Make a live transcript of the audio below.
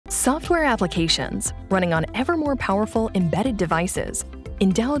Software applications running on ever more powerful embedded devices,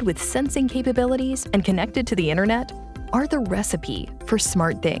 endowed with sensing capabilities and connected to the internet, are the recipe for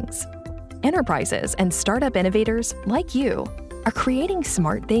smart things. Enterprises and startup innovators like you are creating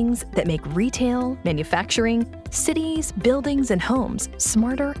smart things that make retail, manufacturing, cities, buildings, and homes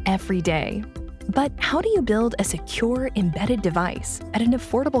smarter every day. But how do you build a secure embedded device at an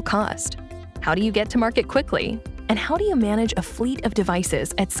affordable cost? How do you get to market quickly? And how do you manage a fleet of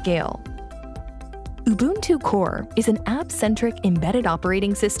devices at scale? Ubuntu Core is an app-centric embedded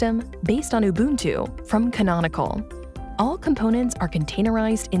operating system based on Ubuntu from Canonical. All components are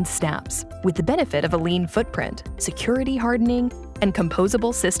containerized in snaps, with the benefit of a lean footprint, security hardening, and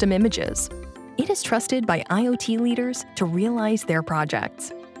composable system images. It is trusted by IoT leaders to realize their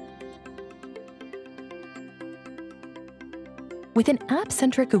projects. With an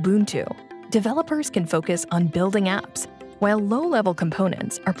app-centric Ubuntu, developers can focus on building apps, while low-level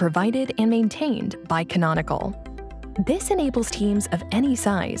components are provided and maintained by Canonical. This enables teams of any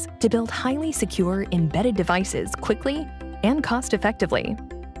size to build highly secure embedded devices quickly and cost-effectively.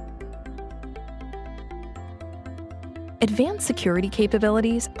 Advanced security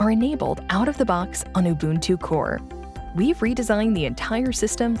capabilities are enabled out of the box on Ubuntu Core. We've redesigned the entire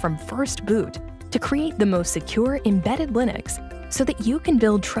system from first boot to create the most secure embedded Linux so that you can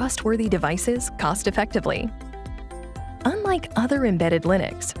build trustworthy devices cost-effectively. Unlike other embedded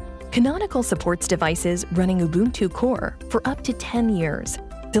Linux, Canonical supports devices running Ubuntu Core for up to 10 years,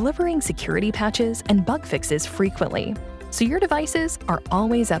 delivering security patches and bug fixes frequently, so your devices are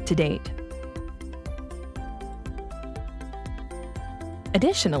always up to date.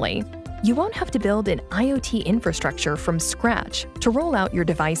 Additionally, you won't have to build an IoT infrastructure from scratch to roll out your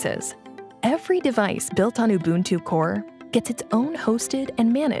devices. Every device built on Ubuntu Core gets its own hosted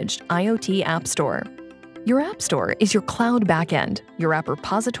and managed IoT App Store. Your App Store is your cloud backend, your app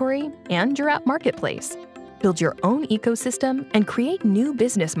repository, and your app marketplace. Build your own ecosystem and create new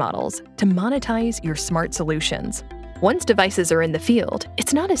business models to monetize your smart solutions. Once devices are in the field,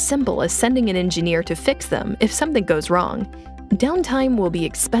 it's not as simple as sending an engineer to fix them if something goes wrong. Downtime will be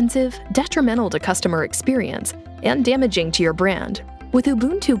expensive, detrimental to customer experience, and damaging to your brand. With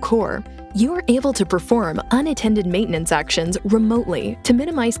Ubuntu Core, you are able to perform unattended maintenance actions remotely to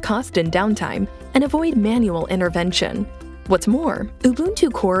minimize cost and downtime and avoid manual intervention. What's more,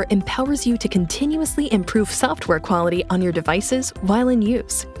 Ubuntu Core empowers you to continuously improve software quality on your devices while in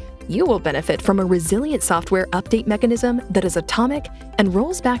use. You will benefit from a resilient software update mechanism that is atomic and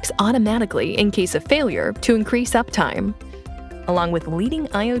rolls back automatically in case of failure to increase uptime. Along with leading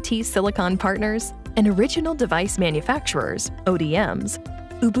IoT silicon partners and original device manufacturers, ODMs,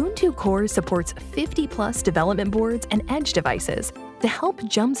 Ubuntu Core supports 50+ development boards and edge devices to help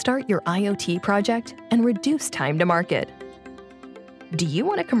jumpstart your IoT project and reduce time to market. Do you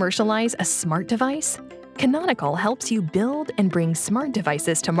want to commercialize a smart device? Canonical helps you build and bring smart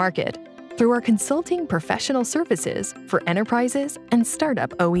devices to market through our consulting professional services for enterprises and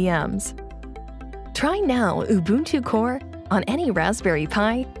startup OEMs. Try now Ubuntu Core on any Raspberry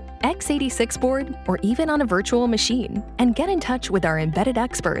Pi, x86 board, or even on a virtual machine, and get in touch with our embedded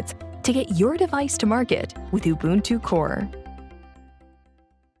experts to get your device to market with Ubuntu Core.